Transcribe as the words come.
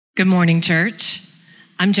Good morning, church.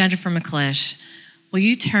 I'm Jennifer McClish. Will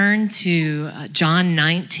you turn to John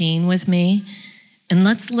 19 with me? And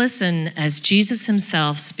let's listen as Jesus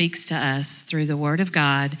himself speaks to us through the Word of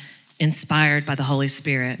God, inspired by the Holy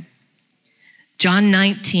Spirit. John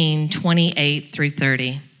 19, 28 through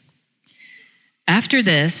 30. After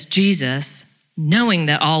this, Jesus, knowing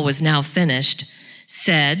that all was now finished,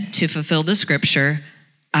 said to fulfill the scripture,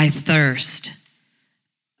 "I thirst."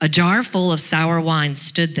 A jar full of sour wine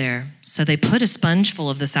stood there, so they put a sponge full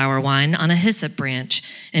of the sour wine on a hyssop branch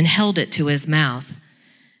and held it to his mouth.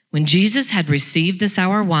 When Jesus had received the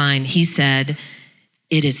sour wine, he said,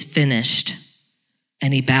 "It is finished."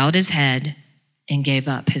 And he bowed his head and gave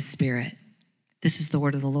up his spirit. This is the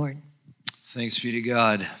word of the Lord. Thanks be to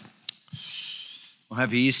God. Well,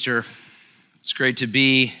 happy Easter. It's great to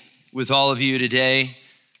be with all of you today,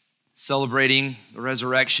 celebrating the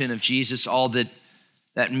resurrection of Jesus, all that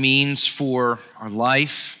means for our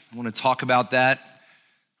life. I want to talk about that.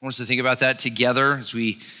 I want us to think about that together as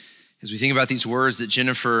we think about these words that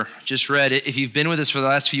Jennifer just read. If you've been with us for the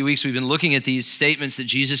last few weeks, we've been looking at these statements that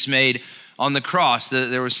Jesus made on the cross.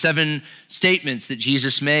 There were 7 statements that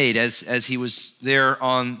Jesus made as he was there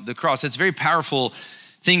on the cross. It's a very powerful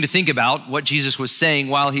thing to think about, what Jesus was saying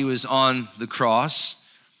while he was on the cross.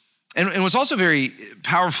 And what's also very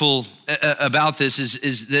powerful about this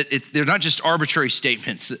is that they're not just arbitrary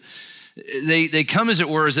statements. They come, as it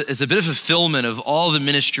were, as a bit of fulfillment of all the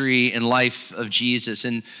ministry and life of Jesus.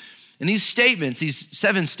 And these statements, these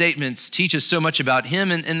 7 statements, teach us so much about him,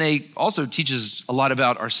 and they also teach us a lot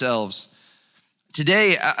about ourselves.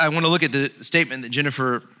 Today, I want to look at the statement that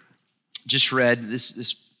Jennifer just read,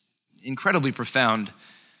 this incredibly profound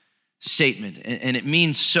statement, and it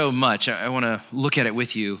means so much. I want to look at it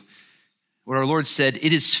with you. What our Lord said,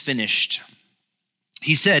 "It is finished."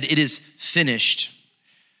 He said, "It is finished."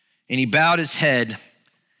 And he bowed his head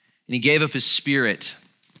and he gave up his spirit.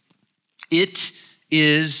 It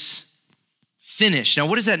is finished. Now,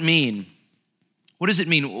 what does that mean? What does it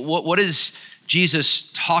mean? What is Jesus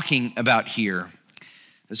talking about here?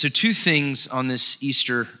 So 2 things on this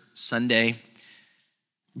Easter Sunday.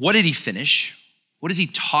 What did he finish? What is he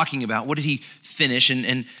talking about? What did he finish?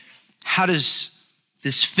 And how does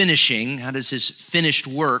his finished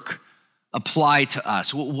work apply to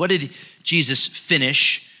us? What did Jesus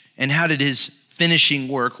finish, and how did his finishing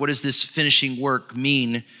work, what does this finishing work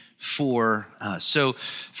mean for us? So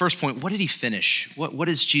first point, what did he finish? What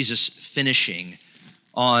is Jesus finishing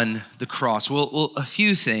on the cross? Well, a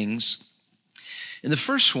few things. And the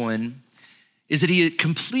first one is that he had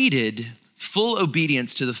completed full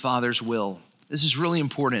obedience to the Father's will. This is really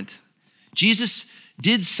important. Jesus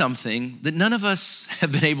did something that none of us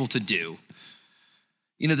have been able to do.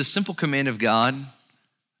 You know, the simple command of God,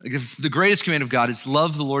 the greatest command of God is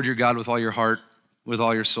love the Lord your God with all your heart, with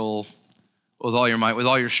all your soul, with all your might, with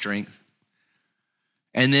all your strength.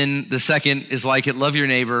 And then the second is like it, love your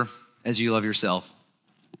neighbor as you love yourself.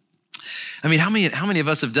 I mean, how many of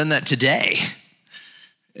us have done that today?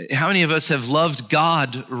 How many of us have loved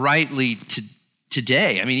God rightly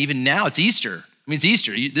today? I mean, even now, it's Easter. It's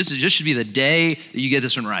Easter. This just should be the day that you get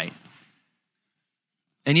this one right.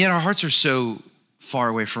 And yet our hearts are so far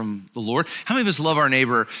away from the Lord. How many of us love our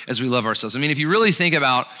neighbor as we love ourselves? I mean, if you really think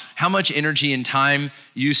about how much energy and time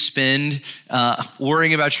you spend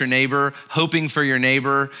worrying about your neighbor, hoping for your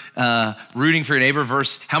neighbor, rooting for your neighbor,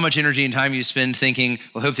 versus how much energy and time you spend thinking,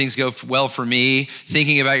 well, hope things go well for me,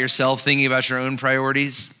 thinking about yourself, thinking about your own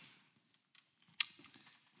priorities.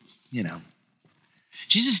 You know.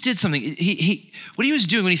 Jesus did something. What he was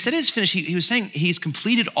doing when he said it is finished, he was saying he's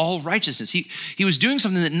completed all righteousness. He was doing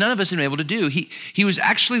something that none of us have been able to do. He was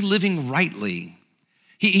actually living rightly.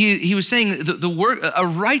 He was saying the work, a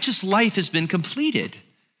righteous life has been completed.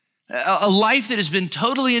 A life that has been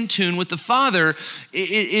totally in tune with the Father,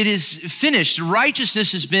 it is finished.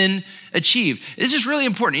 Righteousness has been achieved. This is really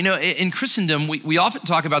important. You know, in Christendom, we often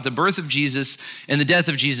talk about the birth of Jesus and the death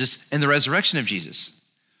of Jesus and the resurrection of Jesus.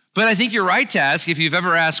 But I think you're right to ask, if you've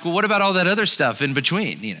ever asked, well, what about all that other stuff in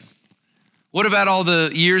between? You know, what about all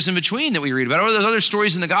the years in between that we read about? All those other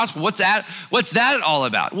stories in the gospel? What's that all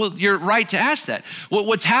about? Well, you're right to ask that.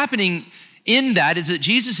 What's happening in that is that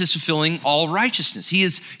Jesus is fulfilling all righteousness. He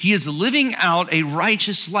is living out a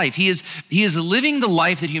righteous life. He is living the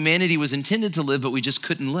life that humanity was intended to live, but we just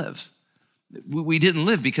couldn't live. We didn't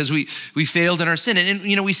live because we failed in our sin. And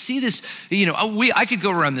you know, we see this. You know, I could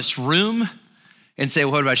go around this room and say,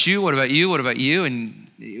 well, what about you? What about you? What about you? And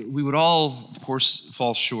we would all, of course,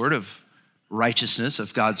 fall short of righteousness,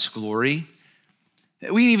 of God's glory.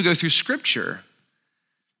 We can even go through scripture.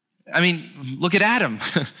 I mean, look at Adam,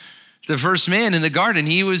 the first man in the garden.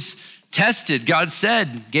 He was tested. God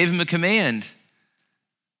gave him a command.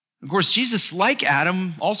 Of course, Jesus, like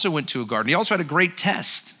Adam, also went to a garden. He also had a great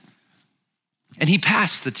test. And he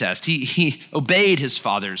passed the test. He obeyed his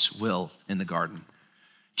Father's will in the garden.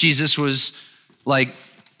 Jesus was like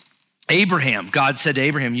Abraham. God said to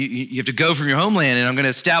Abraham, you have to go from your homeland and I'm going to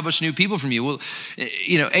establish new people from you. Well,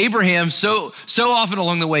 Abraham so often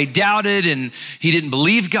along the way doubted and he didn't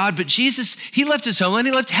believe God, but Jesus, he left his homeland,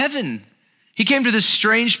 he left heaven. He came to this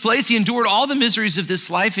strange place. He endured all the miseries of this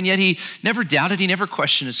life, and yet he never doubted. He never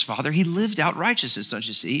questioned his Father. He lived out righteousness, don't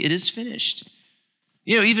you see? It is finished.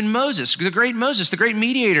 Even Moses, the great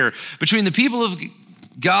mediator between the people of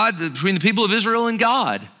God, between the people of Israel and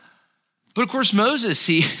God. But of course, Moses,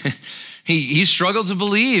 he struggled to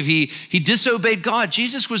believe. He disobeyed God.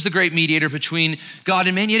 Jesus was the great mediator between God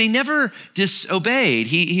and man, yet he never disobeyed.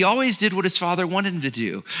 He always did what his Father wanted him to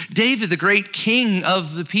do. David, the great king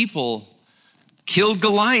of the people, killed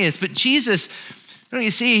Goliath. But Jesus, don't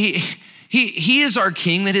you see, he is our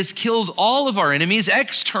king that has killed all of our enemies,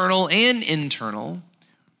 external and internal.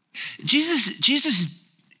 Jesus,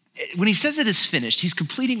 when he says it is finished, he's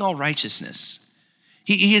completing all righteousness.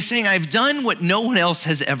 He is saying, I've done what no one else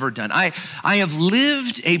has ever done. I have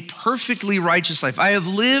lived a perfectly righteous life. I have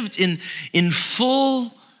lived in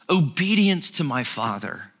full obedience to my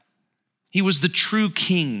Father. He was the true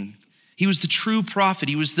king. He was the true prophet.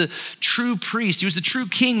 He was the true priest. He was the true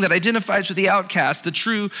king that identifies with the outcast, the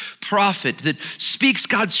true prophet that speaks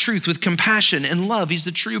God's truth with compassion and love. He's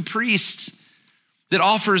the true priest that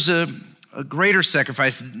offers a greater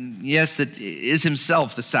sacrifice, yes, that is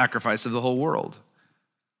himself the sacrifice of the whole world.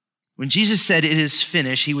 When Jesus said it is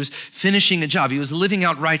finished, he was finishing a job. He was living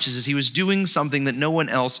out righteousness. He was doing something that no one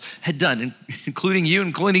else had done, including you,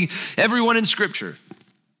 including everyone in Scripture.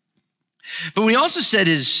 But when he also said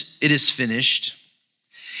it is finished,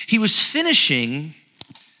 he was finishing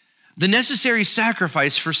the necessary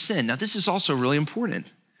sacrifice for sin. Now, this is also really important.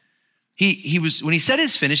 He was, when he said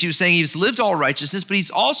it's finished, he was saying he's lived all righteousness, but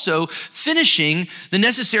he's also finishing the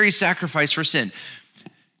necessary sacrifice for sin.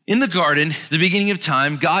 In the garden, the beginning of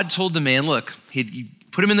time, God told the man, look, he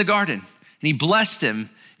put him in the garden and he blessed him.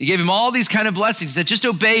 He gave him all these kind of blessings. He said, just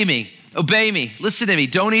obey me, listen to me.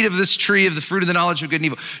 Don't eat of this tree of the fruit of the knowledge of good and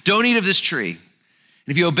evil. Don't eat of this tree. And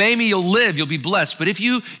if you obey me, you'll live, you'll be blessed. But if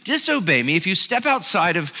you disobey me, if you step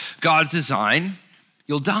outside of God's design,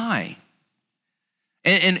 you'll die.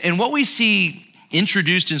 And what we see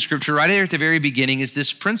introduced in Scripture right there at the very beginning is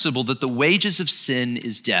this principle that the wages of sin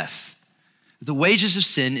is death. The wages of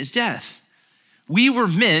sin is death. We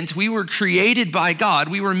were created by God.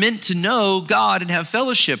 We were meant to know God and have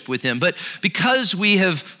fellowship with him. But because we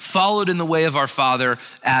have followed in the way of our father,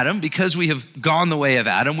 Adam, because we have gone the way of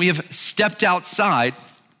Adam, we have stepped outside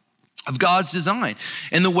of God's design.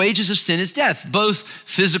 And the wages of sin is death, both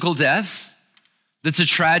physical death, that's a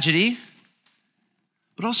tragedy,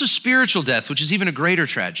 but also spiritual death, which is even a greater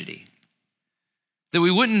tragedy. That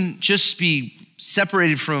we wouldn't just be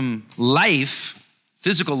separated from life,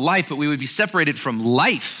 physical life, but we would be separated from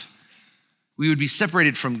life. We would be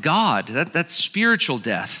separated from God. That's spiritual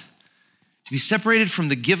death. To be separated from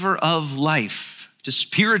the giver of life, to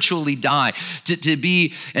spiritually die, to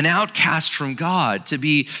be an outcast from God, to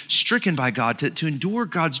be stricken by God, to endure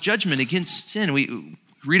God's judgment against sin. We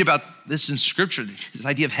read about this in Scripture, this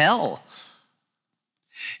idea of hell.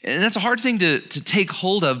 And that's a hard thing to take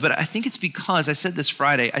hold of, but I think it's because, I said this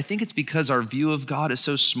Friday, I think it's because our view of God is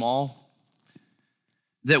so small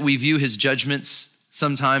that we view his judgments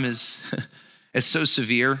sometimes as so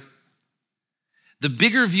severe. The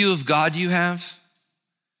bigger view of God you have,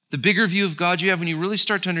 when you really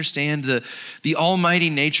start to understand the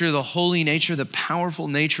almighty nature, the holy nature, the powerful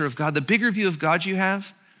nature of God, the bigger view of God you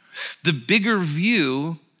have, the bigger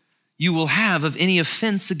view you will have of any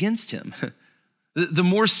offense against him. The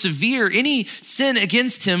more severe any sin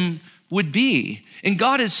against him would be. And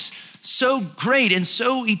God is so great and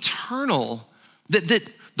so eternal that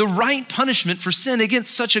the right punishment for sin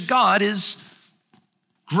against such a God is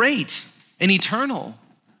great and eternal.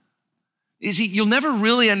 You see, you'll never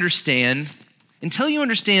really understand until you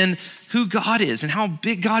understand who God is and how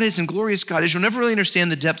big God is and glorious God is. You'll never really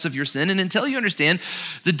understand the depths of your sin. And until you understand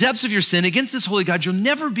the depths of your sin against this holy God, you'll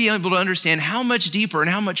never be able to understand how much deeper and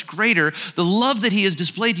how much greater the love that he has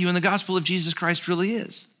displayed to you in the gospel of Jesus Christ really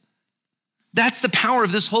is. That's the power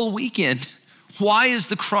of this whole weekend. Why is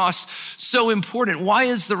the cross so important? Why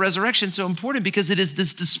is the resurrection so important? Because it is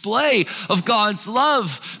this display of God's love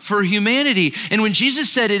for humanity. And when Jesus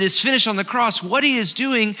said it is finished on the cross, what he is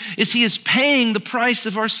doing is he is paying the price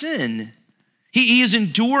of our sin. He is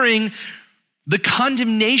enduring the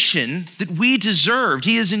condemnation that we deserved.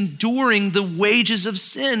 He is enduring the wages of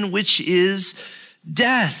sin, which is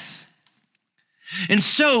death. And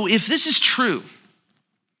so if this is true,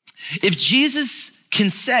 if Jesus can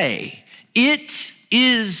say, "It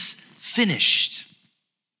is finished,"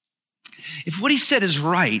 if what he said is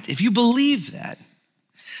right, if you believe that,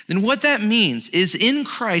 then what that means is in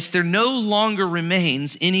Christ, there no longer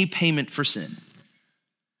remains any payment for sin.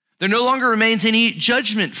 There no longer remains any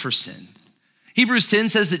judgment for sin. Hebrews 10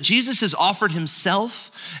 says that Jesus has offered himself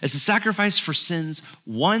as a sacrifice for sins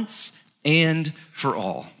once and for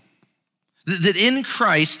all. That in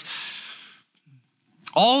Christ,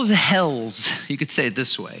 all the hells, you could say it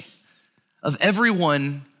this way, of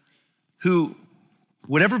everyone who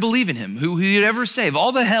would ever believe in him, who he would ever save,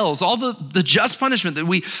 all the hells, all the just punishment that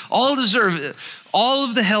we all deserve, all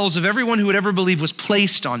of the hells of everyone who would ever believe was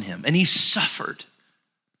placed on him, and he suffered.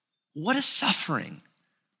 What a suffering.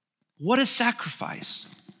 What a sacrifice.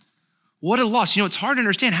 What a loss. You know, it's hard to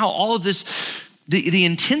understand how all of this, the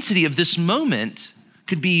intensity of this moment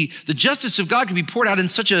could be, the justice of God could be poured out in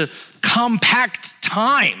such a compact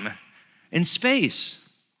time and space.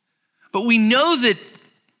 But we know that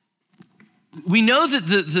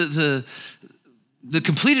the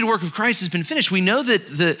completed work of Christ has been finished. We know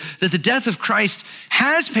that the death of Christ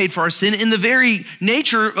has paid for our sin in the very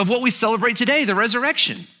nature of what we celebrate today, the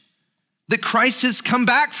resurrection. That Christ has come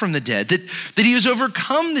back from the dead, that he has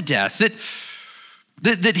overcome the death,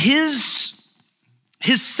 that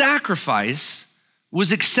his sacrifice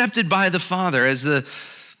was accepted by the Father. As the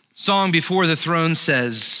song Before the Throne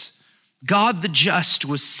says, God the just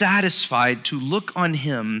was satisfied to look on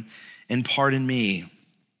him and pardon me.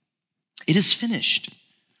 It is finished.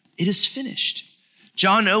 It is finished.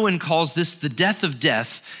 John Owen calls this the death of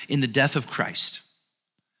death in the death of Christ.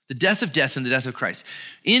 The death of death in the death of Christ.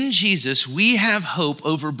 In Jesus, we have hope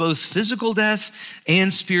over both physical death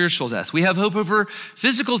and spiritual death. We have hope over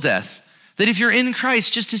physical death, that if you're in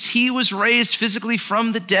Christ, just as he was raised physically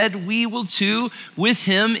from the dead, we will too, with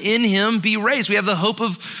him, in him, be raised. We have the hope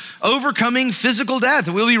of overcoming physical death.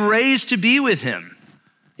 We'll be raised to be with him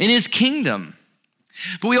in his kingdom.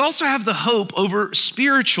 But we also have the hope over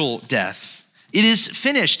spiritual death. It is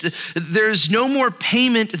finished. There's no more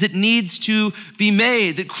payment that needs to be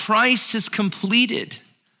made, that Christ has completed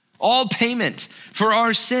all payment for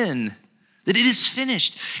our sin, that it is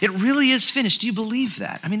finished. It really is finished. Do you believe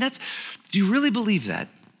that? Do you really believe that?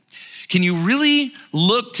 Can you really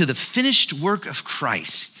look to the finished work of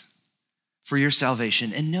Christ for your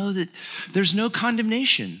salvation and know that there's no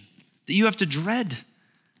condemnation that you have to dread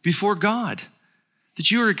before God? That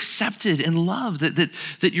you are accepted and loved,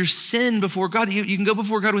 that your sin before God, that you can go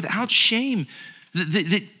before God without shame,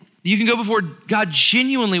 that you can go before God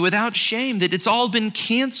genuinely without shame, that it's all been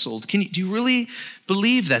canceled. Do you really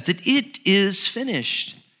believe that it is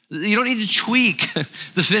finished? You don't need to tweak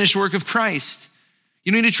the finished work of Christ.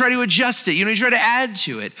 You don't need to try to adjust it. You don't need to try to add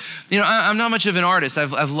to it. You know, I'm not much of an artist.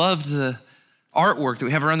 I've loved the artwork that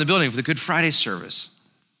we have around the building for the Good Friday service.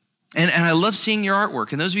 And I love seeing your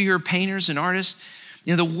artwork. And those of you who are painters and artists,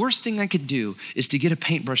 you know, the worst thing I could do is to get a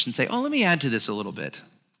paintbrush and say, oh, let me add to this a little bit.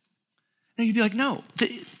 And you'd be like, no,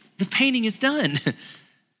 the painting is done.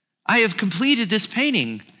 I have completed this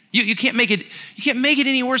painting. You can't make it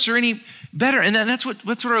any worse or any better. And that's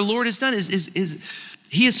what our Lord has done is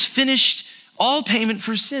he has finished all payment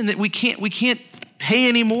for sin, that we can't pay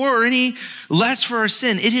any more or any less for our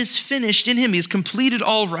sin. It is finished in him. He has completed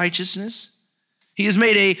all righteousness. He has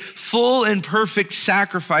made a full and perfect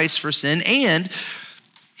sacrifice for sin, and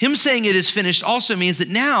him saying it is finished also means that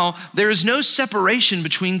now there is no separation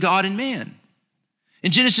between God and man.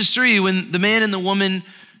 In Genesis 3, when the man and the woman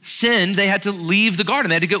sinned, they had to leave the garden.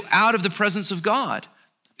 They had to go out of the presence of God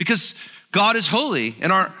because God is holy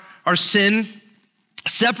and our sin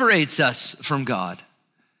separates us from God.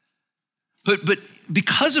 But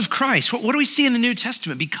because of Christ, what do we see in the New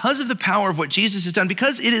Testament? Because of the power of what Jesus has done,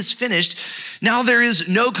 because it is finished, now there is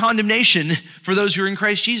no condemnation for those who are in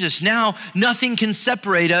Christ Jesus. Now nothing can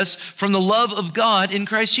separate us from the love of God in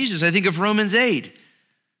Christ Jesus. I think of Romans 8,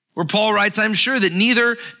 where Paul writes, I'm sure that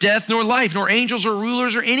neither death nor life, nor angels or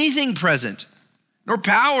rulers or anything present, nor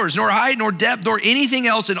powers, nor height, nor depth, nor anything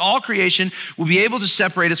else in all creation will be able to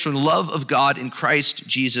separate us from the love of God in Christ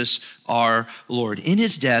Jesus our Lord. In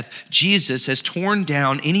his death, Jesus has torn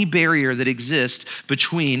down any barrier that exists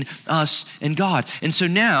between us and God. And so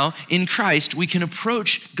now in Christ, we can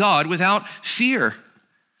approach God without fear.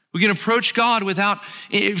 We can approach God without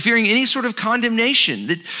fearing any sort of condemnation.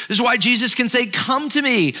 This is why Jesus can say, come to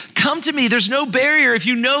me, come to me. There's no barrier. If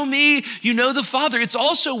you know me, you know the Father. It's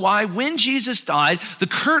also why when Jesus died, the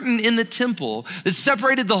curtain in the temple that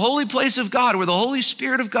separated the holy place of God, where the Holy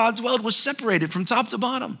Spirit of God dwelled, was separated from top to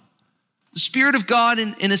bottom. The Spirit of God,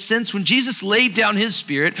 in a sense, when Jesus laid down his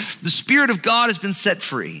Spirit, the Spirit of God has been set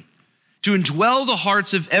free to indwell the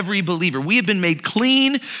hearts of every believer. We have been made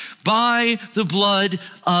clean by the blood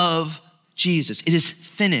of Jesus. It is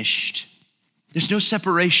finished. There's no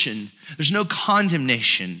separation. There's no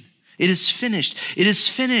condemnation. It is finished. It is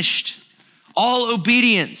finished. All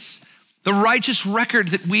obedience, the righteous record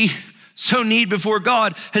that we so need before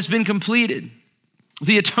God has been completed.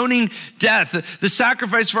 The atoning death, the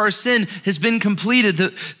sacrifice for our sin has been completed.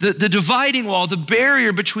 The dividing wall, the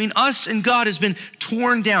barrier between us and God has been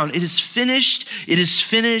torn down. It is finished, it is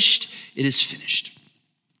finished, it is finished.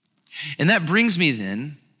 And that brings me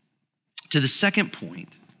then to the second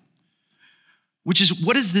point, which is,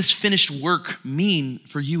 what does this finished work mean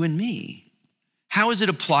for you and me? How is it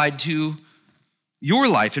applied to your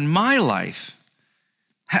life and my life?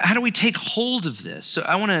 How do we take hold of this? So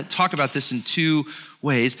I want to talk about this in two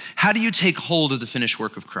ways. How do you take hold of the finished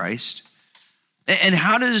work of Christ? And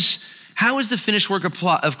how is the finished work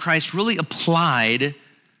of Christ really applied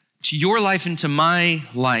to your life and to my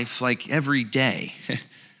life, like every day?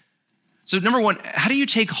 So number one, how do you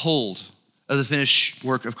take hold of the finished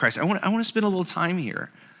work of Christ? I want to spend a little time here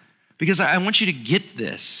because I want you to get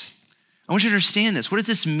this. I want you to understand this. What does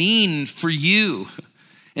this mean for you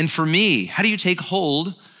and for me? How do you take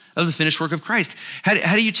hold of the finished work of Christ?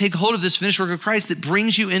 How do you take hold of this finished work of Christ that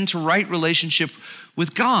brings you into right relationship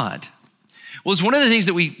with God? Well, it's one of the things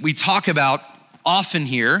that we talk about often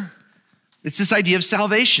here. It's this idea of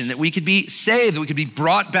salvation, that we could be saved, that we could be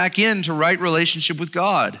brought back into right relationship with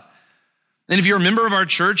God. And if you're a member of our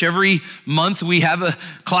church, every month we have a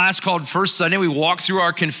class called First Sunday. We walk through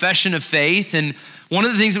our confession of faith. And one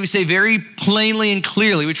of the things that we say very plainly and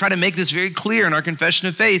clearly, we try to make this very clear in our confession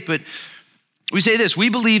of faith, but we say this: we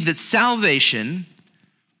believe that salvation,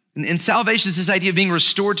 and salvation is this idea of being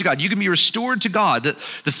restored to God. You can be restored to God. The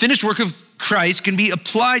finished work of Christ can be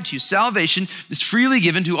applied to you. Salvation is freely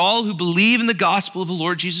given to all who believe in the gospel of the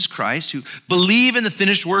Lord Jesus Christ, who believe in the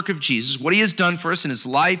finished work of Jesus, what he has done for us in his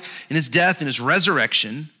life, in his death, in his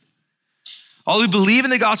resurrection. All who believe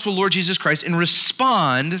in the gospel of the Lord Jesus Christ and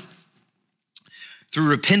respond through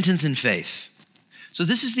repentance and faith. So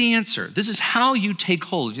this is the answer. This is how you take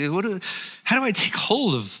hold. How do I take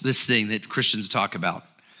hold of this thing that Christians talk about?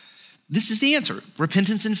 This is the answer: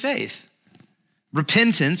 repentance and faith.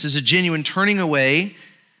 Repentance is a genuine turning away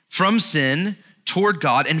from sin toward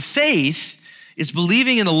God, and faith is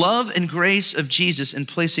believing in the love and grace of Jesus and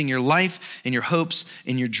placing your life and your hopes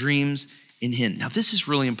and your dreams in him. Now, this is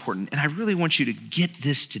really important, and I really want you to get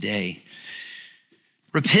this today.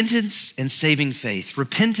 Repentance and saving faith.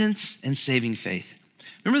 Repentance and saving faith.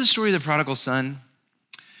 Remember the story of the prodigal son?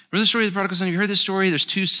 Remember the story of the prodigal son? Have you heard this story? There's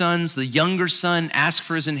two sons. The younger son asked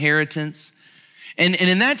for his inheritance. And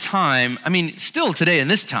in that time, I mean, still today in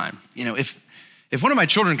this time, you know, if one of my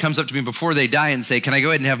children comes up to me before they die and say, can I go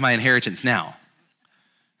ahead and have my inheritance now?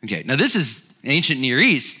 Okay, now this is ancient Near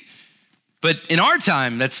East, but in our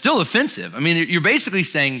time, that's still offensive. I mean, you're basically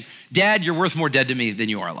saying, Dad, you're worth more dead to me than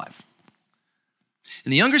you are alive.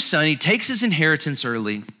 And the younger son, he takes his inheritance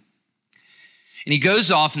early, and he goes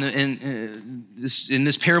off in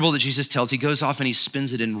this parable that Jesus tells, he goes off and he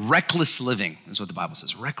spends it in reckless living, is what the Bible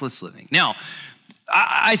says, reckless living. Now,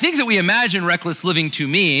 I think that we imagine reckless living to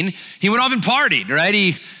mean he went off and partied, right?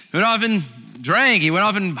 He went off and drank, he went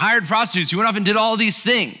off and hired prostitutes, he went off and did all these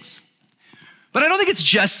things. But I don't think it's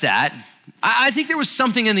just that. I think there was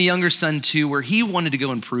something in the younger son too, where he wanted to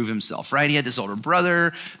go and prove himself, right? He had this older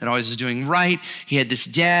brother that always was doing right. He had this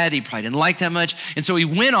dad he probably didn't like that much. And so he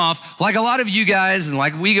went off, like a lot of you guys, and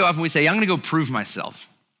like we go off and we say, I'm gonna go prove myself.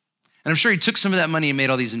 And I'm sure he took some of that money and made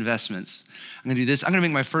all these investments. I'm gonna do this. I'm gonna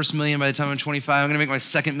make my first million by the time I'm 25. I'm gonna make my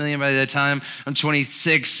second million by the time I'm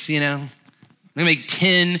 26, you know. I'm gonna make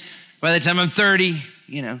 10 by the time I'm 30,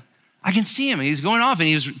 you know. I can see him, he was going off and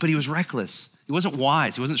he was reckless. He wasn't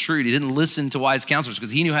wise, he wasn't shrewd, he didn't listen to wise counselors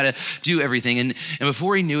because he knew how to do everything. And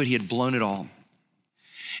before he knew it, he had blown it all.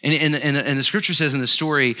 And the scripture says in the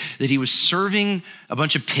story that he was serving a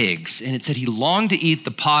bunch of pigs, and it said he longed to eat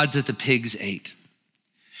the pods that the pigs ate.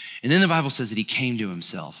 And then the Bible says that he came to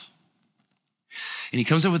himself. And he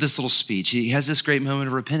comes up with this little speech. He has this great moment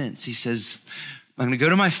of repentance. He says, I'm going to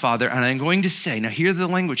go to my father and I'm going to say, now hear the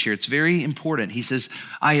language here, it's very important. He says,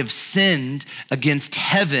 I have sinned against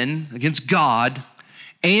heaven, against God,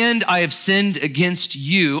 and I have sinned against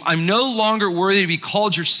you. I'm no longer worthy to be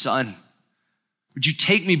called your son. Would you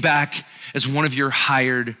take me back as one of your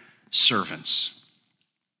hired servants?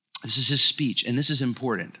 This is his speech, and this is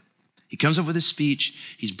important. He comes up with his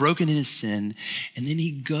speech, he's broken in his sin, and then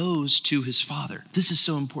he goes to his father. This is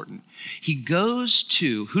so important. He goes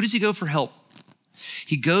to, who does he go for help?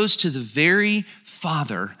 He goes to the very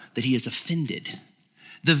father that he has offended.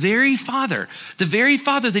 The very father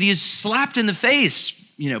that he has slapped in the face,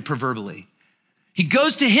 proverbially. He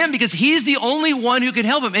goes to him because he's the only one who can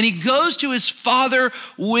help him. And he goes to his father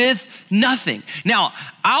with nothing. Now,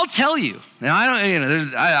 I'll tell you,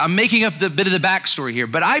 I'm making up the bit of the backstory here,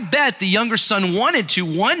 but I bet the younger son wanted to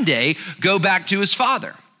one day go back to his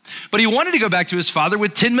father. But he wanted to go back to his father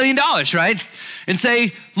with $10 million, right? And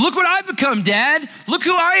say, look what I've become, Dad. Look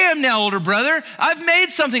who I am now, older brother. I've made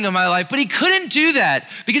something of my life. But he couldn't do that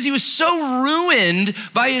because he was so ruined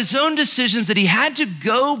by his own decisions that he had to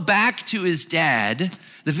go back to his dad,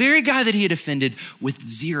 the very guy that he had offended, with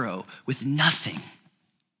zero, with nothing.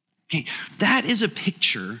 Okay, that is a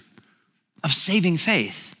picture of saving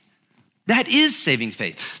faith. That is saving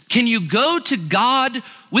faith. Can you go to God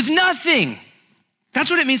with nothing? That's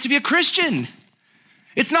what it means to be a Christian.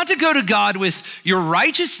 It's not to go to God with your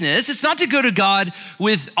righteousness. It's not to go to God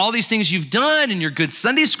with all these things you've done and your good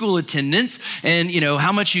Sunday school attendance and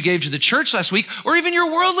how much you gave to the church last week, or even your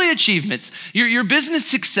worldly achievements, your business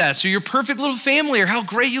success, or your perfect little family, or how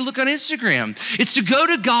great you look on Instagram. It's to go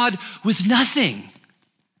to God with nothing.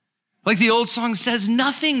 Like the old song says,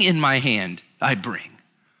 nothing in my hand I bring.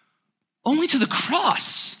 Only to the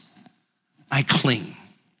cross I cling.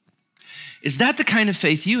 Is that the kind of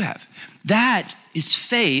faith you have? That is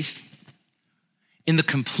faith in the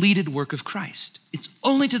completed work of Christ. It's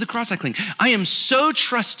only to the cross I cling. I am so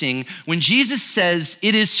trusting when Jesus says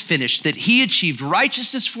it is finished, that he achieved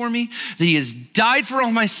righteousness for me, that he has died for all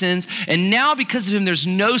my sins, and now because of him, there's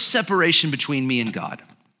no separation between me and God.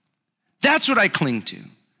 That's what I cling to.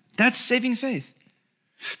 That's saving faith.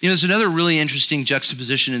 There's another really interesting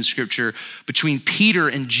juxtaposition in scripture between Peter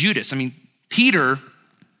and Judas. Peter,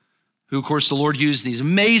 who of course the Lord used in these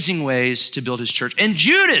amazing ways to build his church. And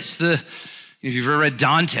Judas, if you've ever read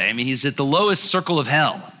Dante, he's at the lowest circle of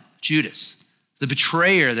hell. Judas, the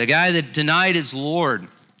betrayer, the guy that denied his Lord.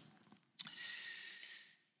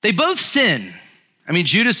 They both sin.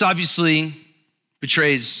 Judas obviously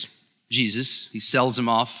betrays Jesus. He sells him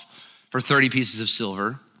off for 30 pieces of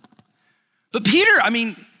silver. But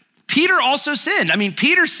Peter also sinned.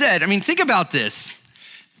 Peter said, think about this.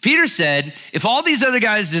 Peter said, if all these other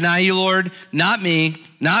guys deny you, Lord, not me,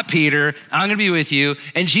 not Peter, I'm gonna be with you.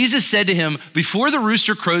 And Jesus said to him, before the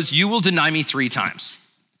rooster crows, you will deny me 3 times.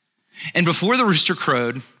 And before the rooster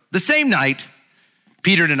crowed, the same night,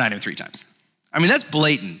 Peter denied him 3 times. That's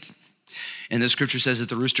blatant. And the scripture says that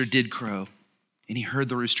the rooster did crow, and he heard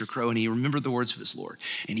the rooster crow, and he remembered the words of his Lord,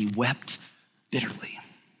 and he wept bitterly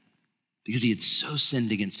because he had so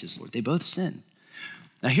sinned against his Lord. They both sinned.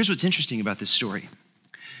 Now, here's what's interesting about this story.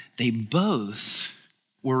 They both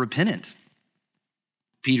were repentant.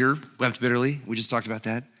 Peter wept bitterly. We just talked about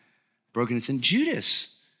that. Broken in sin.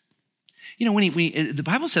 Judas, the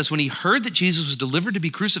Bible says when he heard that Jesus was delivered to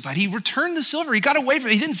be crucified, he returned the silver. He got away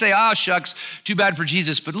from it. He didn't say, shucks, too bad for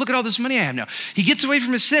Jesus, but look at all this money I have now. He gets away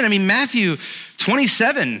from his sin. Matthew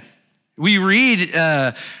 27, we read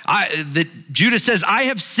that Judas says, I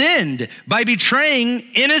have sinned by betraying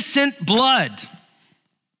innocent blood.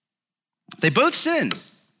 They both sinned.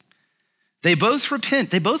 They both repent.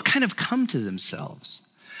 They both kind of come to themselves.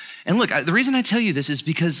 And look, the reason I tell you this is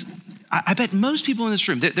because I bet most people in this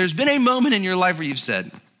room, there's been a moment in your life where you've said,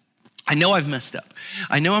 I know I've messed up.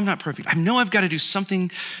 I know I'm not perfect. I know I've got to do something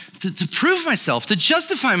to prove myself, to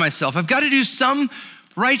justify myself. I've got to do some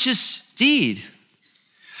righteous deed.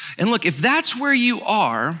 And look, if that's where you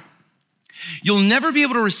are, you'll never be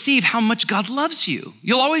able to receive how much God loves you.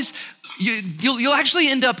 You'll actually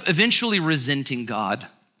end up eventually resenting God.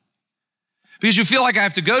 Because you feel like I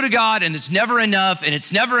have to go to God and it's never enough and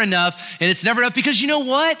it's never enough and it's never enough because you know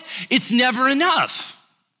what? It's never enough.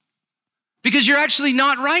 Because you're actually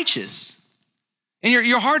not righteous and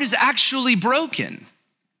your heart is actually broken.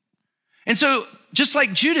 And so just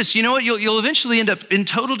like Judas, you know what? You'll eventually end up in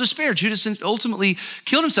total despair. Judas ultimately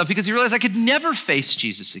killed himself because he realized I could never face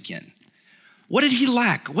Jesus again. What did he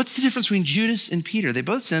lack? What's the difference between Judas and Peter? They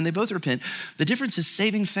both sin, they both repent. The difference is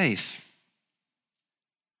saving faith.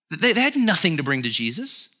 They had nothing to bring to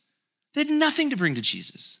Jesus. They had nothing to bring to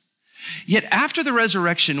Jesus. Yet after the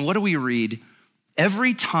resurrection, what do we read?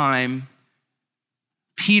 Every time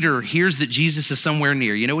Peter hears that Jesus is somewhere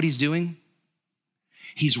near, you know what he's doing?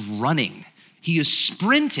 He's running. He is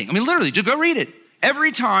sprinting. Literally, just go read it.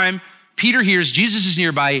 Every time Peter hears Jesus is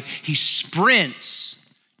nearby, he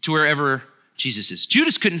sprints to wherever Jesus is.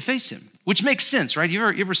 Judas couldn't face him, which makes sense, right? You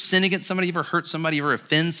ever sin against somebody? You ever hurt somebody? You ever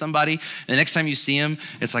offend somebody? And the next time you see him,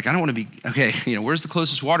 it's like, I don't want to be, okay, where's the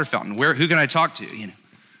closest water fountain? Who can I talk to?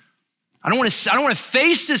 I don't want to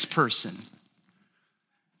face this person.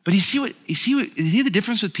 But you see the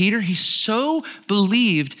difference with Peter? He so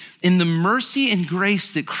believed in the mercy and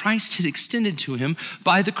grace that Christ had extended to him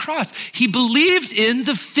by the cross. He believed in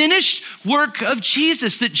the finished work of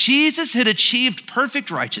Jesus, that Jesus had achieved perfect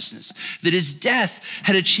righteousness, that his death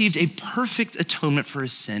had achieved a perfect atonement for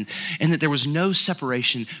his sin, and that there was no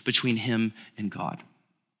separation between him and God.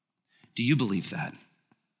 Do you believe that?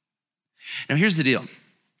 Now here's the deal.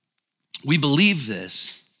 We believe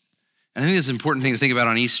this. And I think it's an important thing to think about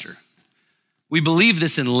on Easter. We believe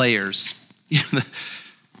this in layers.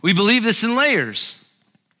 We believe this in layers.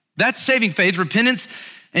 That's saving faith, repentance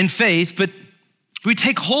and faith, but we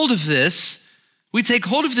take hold of this. We take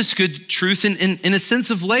hold of this good truth in a sense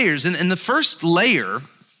of layers. And the first layer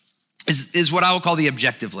is what I will call the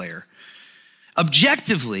objective layer.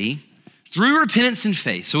 Objectively, through repentance and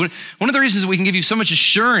faith. So one of the reasons that we can give you so much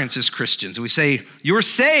assurance as Christians, and we say, you're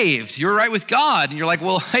saved, you're right with God. And you're like,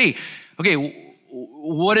 well, hey, okay,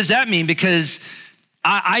 what does that mean? Because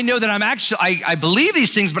I know that I believe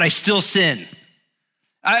these things, but I still sin.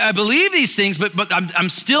 I believe these things, but I'm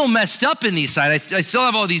still messed up in these sides. I still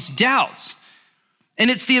have all these doubts. And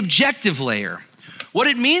it's the objective layer. What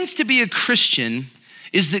it means to be a Christian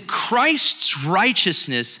is that Christ's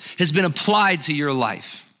righteousness has been applied to your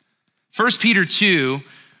life. 1 Peter 2,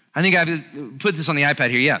 I think I've put this on the iPad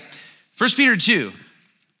here, yeah. 1 Peter 2,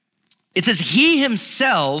 it says, he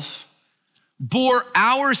himself bore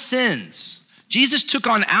our sins. Jesus took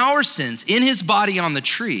on our sins in his body on the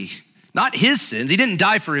tree, not his sins. He didn't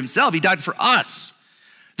die for himself, he died for us,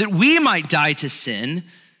 that we might die to sin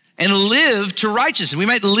and live to righteousness. We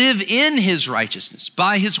might live in his righteousness.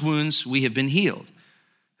 By his wounds, we have been healed.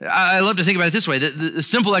 I love to think about it this way. The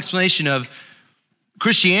simple explanation of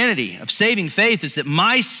Christianity, of saving faith, is that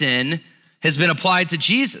my sin has been applied to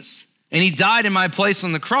Jesus, and he died in my place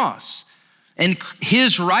on the cross. And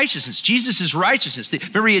his righteousness, Jesus' righteousness,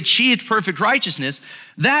 remember he achieved perfect righteousness,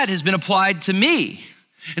 that has been applied to me.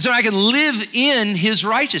 And so I can live in his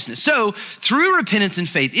righteousness. So through repentance and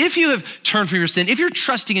faith, if you have turned from your sin, if you're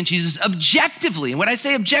trusting in Jesus objectively, and when I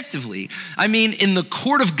say objectively, I mean in the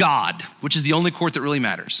court of God, which is the only court that really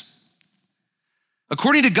matters.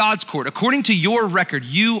 According to God's court, according to your record,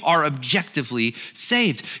 you are objectively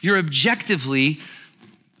saved. You're objectively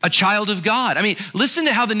a child of God. I mean, listen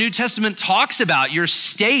to how the New Testament talks about your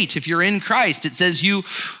state if you're in Christ. It says you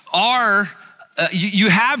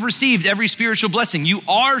have received every spiritual blessing. You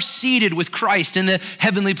are seated with Christ in the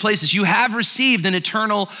heavenly places. You have received an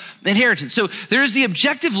eternal inheritance. So there's the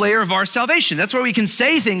objective layer of our salvation. That's why we can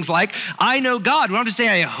say things like, I know God. We don't have to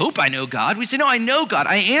say, I hope I know God. We say, no, I know God.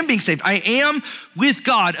 I am being saved. I am with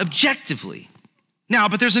God objectively. Now,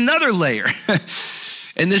 but there's another layer.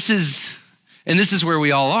 and this is where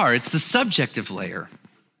we all are. It's the subjective layer.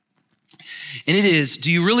 And it is, do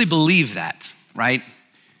you really believe that, right?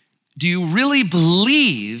 Do you really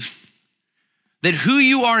believe that who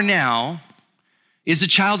you are now is a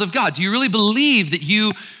child of God? Do you really believe that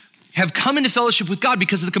you have come into fellowship with God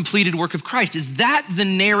because of the completed work of Christ? Is that the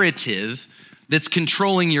narrative that's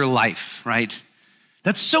controlling your life, right?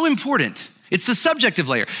 That's so important. It's the subjective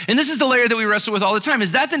layer. And this is the layer that we wrestle with all the time.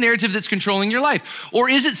 Is that the narrative that's controlling your life? Or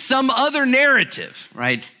is it some other narrative,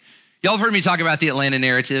 right? Y'all have heard me talk about the Atlanta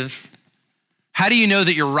narrative. How do you know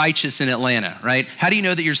that you're righteous in Atlanta, right? How do you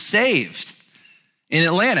know that you're saved in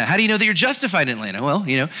Atlanta? How do you know that you're justified in Atlanta? Well,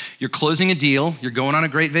 you're closing a deal, you're going on a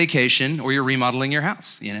great vacation, or you're remodeling your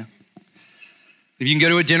house, If you can go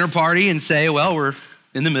to a dinner party and say, well, we're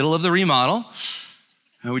in the middle of the remodel.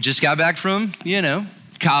 We just got back from,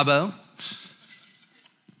 Cabo.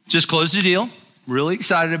 Just closed a deal, really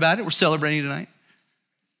excited about it. We're celebrating tonight.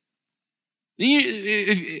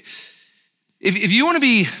 If you want to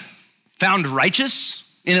be found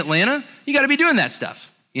righteous in Atlanta, you got to be doing that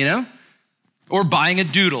stuff, or buying a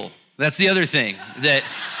doodle. That's the other thing that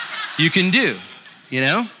you can do,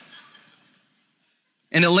 And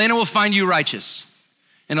Atlanta will find you righteous.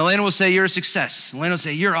 And Atlanta will say you're a success. Atlanta will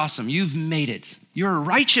say you're awesome. You've made it. You're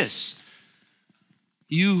righteous.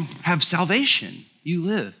 You have salvation. You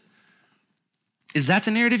live. Is that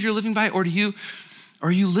the narrative you're living by? Or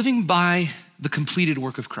are you living by the completed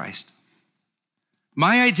work of Christ?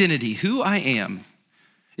 My identity, who I am,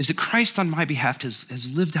 is that Christ on my behalf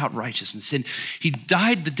has lived out righteousness, and he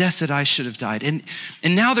died the death that I should have died. And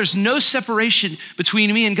now there's no separation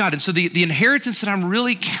between me and God. And so the inheritance that I'm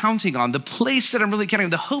really counting on, the place that I'm really counting on,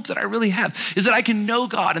 the hope that I really have is that I can know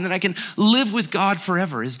God and that I can live with God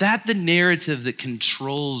forever. Is that the narrative that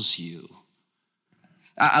controls you?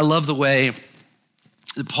 I love the way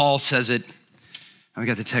that Paul says it. I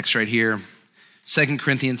got the text right here. 2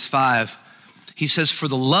 Corinthians 5. He says, for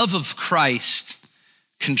the love of Christ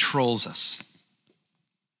controls us.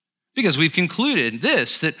 Because we've concluded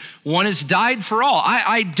this, that one has died for all.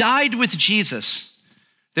 I died with Jesus,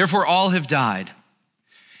 therefore all have died.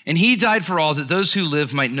 And he died for all, that those who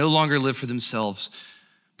live might no longer live for themselves,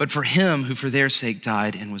 but for him who for their sake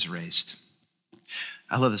died and was raised.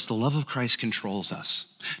 I love this. The love of Christ controls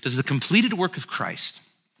us. Does the completed work of Christ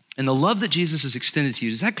and the love that Jesus has extended to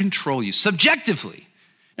you, does that control you subjectively?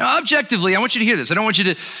 Now, objectively, I want you to hear this. I don't want you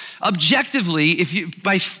to, objectively, if you,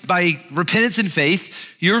 by repentance and faith,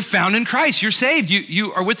 you're found in Christ, you're saved,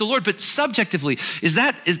 you are with the Lord. But subjectively, is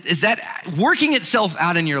that working itself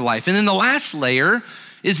out in your life? And then the last layer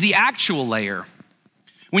is the actual layer.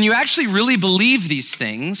 When you actually really believe these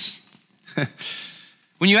things,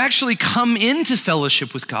 when you actually come into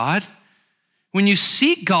fellowship with God, when you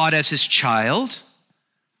seek God as his child,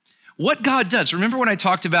 what God does. Remember when I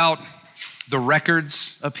talked about the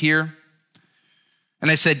records up here?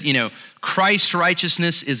 And I said, Christ's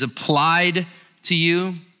righteousness is applied to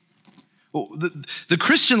you. Well, the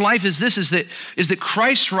Christian life is that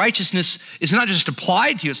Christ's righteousness is not just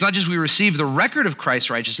applied to you. It's not just we receive the record of Christ's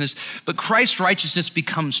righteousness, but Christ's righteousness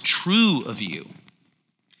becomes true of you.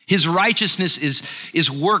 His righteousness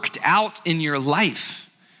is worked out in your life.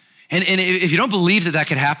 And if you don't believe that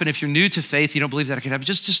could happen, if you're new to faith, you don't believe that could happen,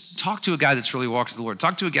 just talk to a guy that's really walked with the Lord.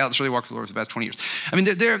 Talk to a gal that's really walked with the Lord for the past 20 years. I mean,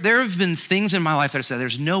 there have been things in my life that I said,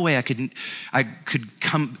 there's no way I could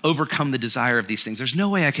overcome the desire of these things. There's no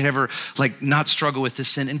way I could ever not struggle with this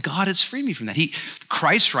sin. And God has freed me from that.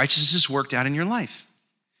 Christ's righteousness is worked out in your life.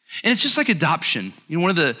 And it's just like adoption.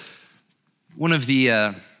 One of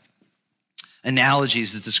the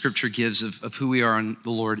analogies that the scripture gives of who we are in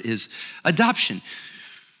the Lord is adoption.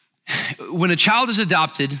 When a child is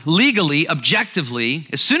adopted, legally, objectively,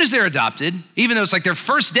 as soon as they're adopted, even though it's like their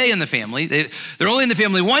first day in the family, they're only in the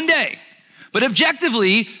family one day, but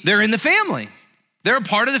objectively, they're in the family. They're a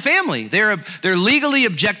part of the family. They're legally,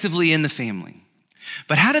 objectively in the family.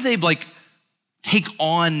 But how do they take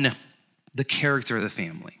on the character of the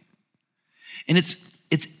family? And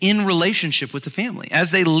it's in relationship with the family,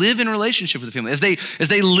 as they live in relationship with the family, as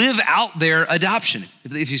they live out their adoption.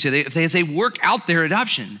 If they work out their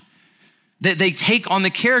adoption, they take on the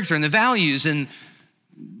character and the values, and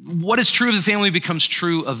what is true of the family becomes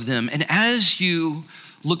true of them. And as you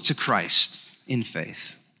look to Christ in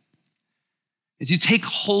faith, as you take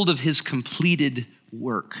hold of his completed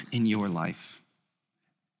work in your life,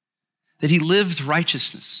 that he lived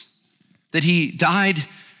righteousness, that he died,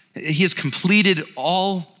 he has completed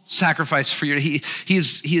all sacrifice for you. He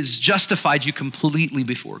has justified you completely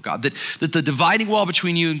before God. That the dividing wall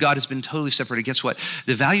between you and God has been totally separated. Guess what?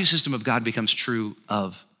 The value system of God becomes true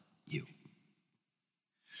of you.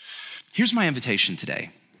 Here's my invitation today.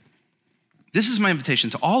 This is my invitation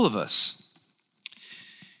to all of us.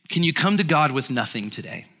 Can you come to God with nothing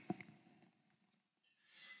today?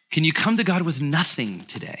 Can you come to God with nothing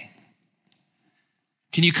today?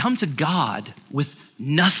 Can you come to God with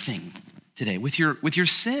nothing today? With your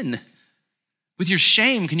sin, with your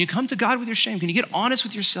shame? Can you come to God with your shame? Can you get honest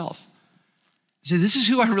with yourself? Say, this is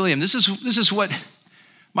who I really am. This is what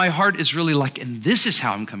my heart is really like, and this is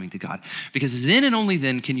how I'm coming to God. Because then and only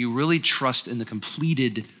then can you really trust in the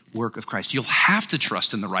completed work of Christ. You'll have to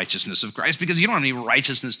trust in the righteousness of Christ because you don't have any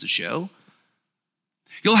righteousness to show.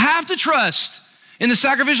 You'll have to trust in the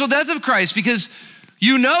sacrificial death of Christ because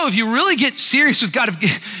if you really get serious with God,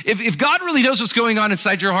 if God really knows what's going on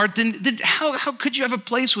inside your heart, then how could you have a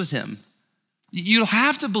place with him? You'll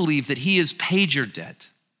have to believe that he has paid your debt.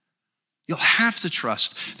 You'll have to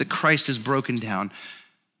trust that Christ has broken down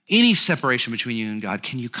any separation between you and God.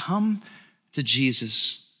 Can you come to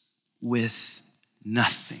Jesus with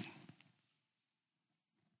nothing?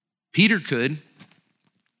 Peter could.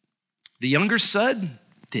 The younger son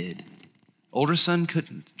did. Older son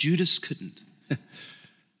couldn't. Judas couldn't.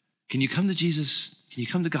 Can you come to Jesus? Can you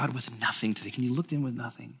come to God with nothing today? Can you look to him with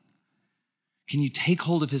nothing? Can you take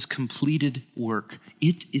hold of his completed work?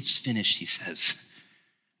 It is finished, he says.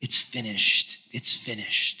 It's finished. It's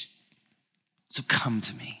finished. So come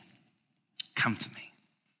to me. Come to me.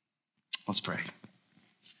 Let's pray.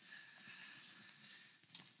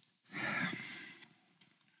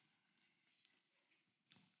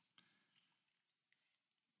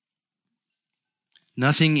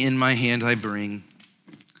 Nothing in my hand I bring,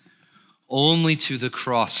 only to the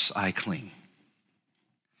cross I cling.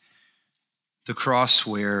 The cross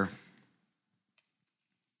where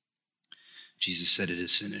Jesus said it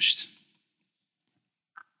is finished.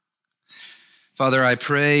 Father, I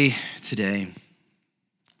pray today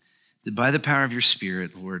that by the power of your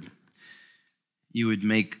Spirit, Lord, you would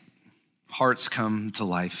make hearts come to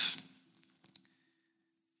life.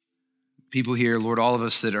 People here, Lord, all of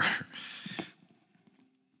us that are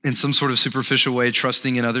in some sort of superficial way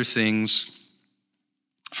trusting in other things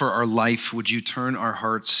for our life, would you turn our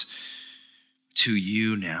hearts to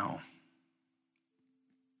you now?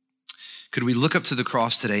 Could we look up to the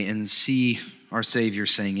cross today and see our Savior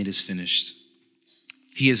saying, it is finished?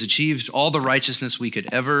 He has achieved all the righteousness we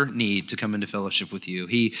could ever need to come into fellowship with you.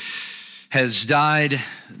 He has died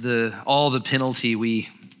all the penalty we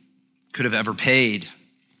could have ever paid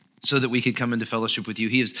so that we could come into fellowship with you.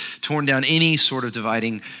 He has torn down any sort of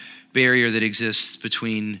dividing barrier that exists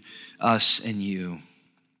between us and you.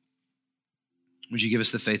 Would you give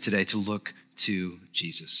us the faith today to look to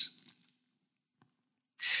Jesus?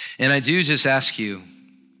 And I do just ask you,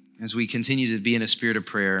 as we continue to be in a spirit of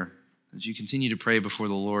prayer, as you continue to pray before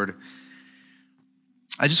the Lord,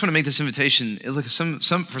 I just want to make this invitation. Look,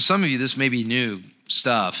 for some of you, this may be new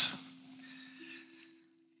stuff.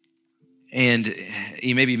 And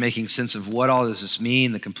you may be making sense of what all does this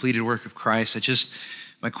mean, the completed work of Christ.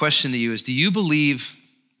 My question to you is, do you believe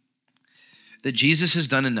that Jesus has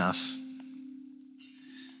done enough,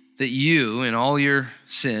 that you, in all your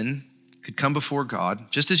sin, could come before God,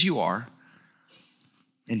 just as you are,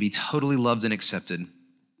 and be totally loved and accepted,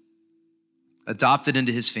 adopted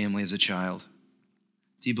into his family as a child?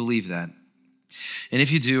 Do you believe that? And if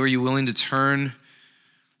you do, are you willing to turn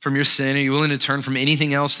from your sin? Are you willing to turn from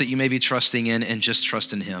anything else that you may be trusting in and just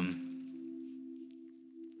trust in him?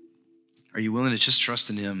 Are you willing to just trust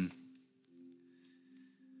in him?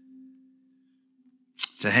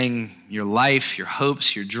 To hang your life, your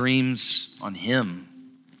hopes, your dreams on him,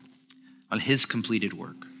 on his completed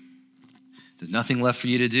work. There's nothing left for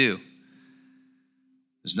you to do.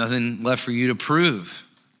 There's nothing left for you to prove.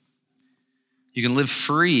 You can live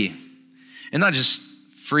free, and not just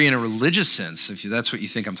free in a religious sense, if that's what you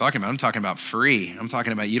think I'm talking about. I'm talking about free. I'm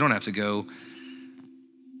talking about you don't have to go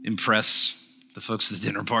impress the folks at the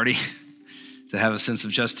dinner party to have a sense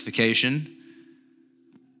of justification.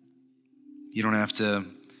 You don't have to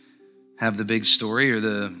have the big story or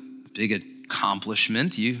the big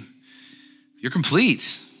accomplishment. You're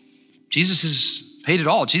complete. Jesus has paid it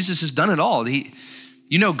all. Jesus has done it all. You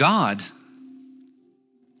know God.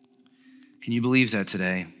 Can you believe that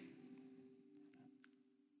today?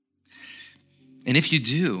 And if you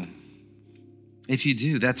do,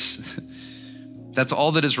 that's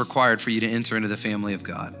all that is required for you to enter into the family of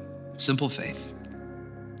God. Simple faith,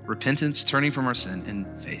 repentance, turning from our sin,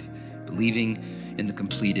 and faith, believing in the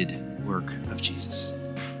completed work of Jesus.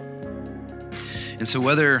 And so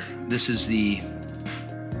whether this is the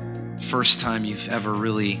first time you've ever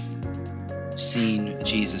really seen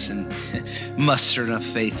Jesus and mustered enough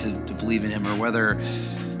faith to believe in him, or whether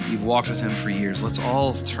you've walked with him for years, let's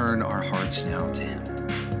all turn our hearts now to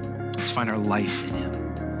him. Let's find our life in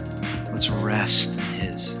him. Let's rest in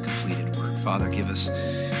his completed work. Father, give us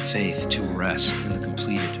faith to rest in the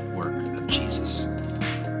completed work of Jesus.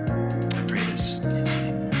 I pray this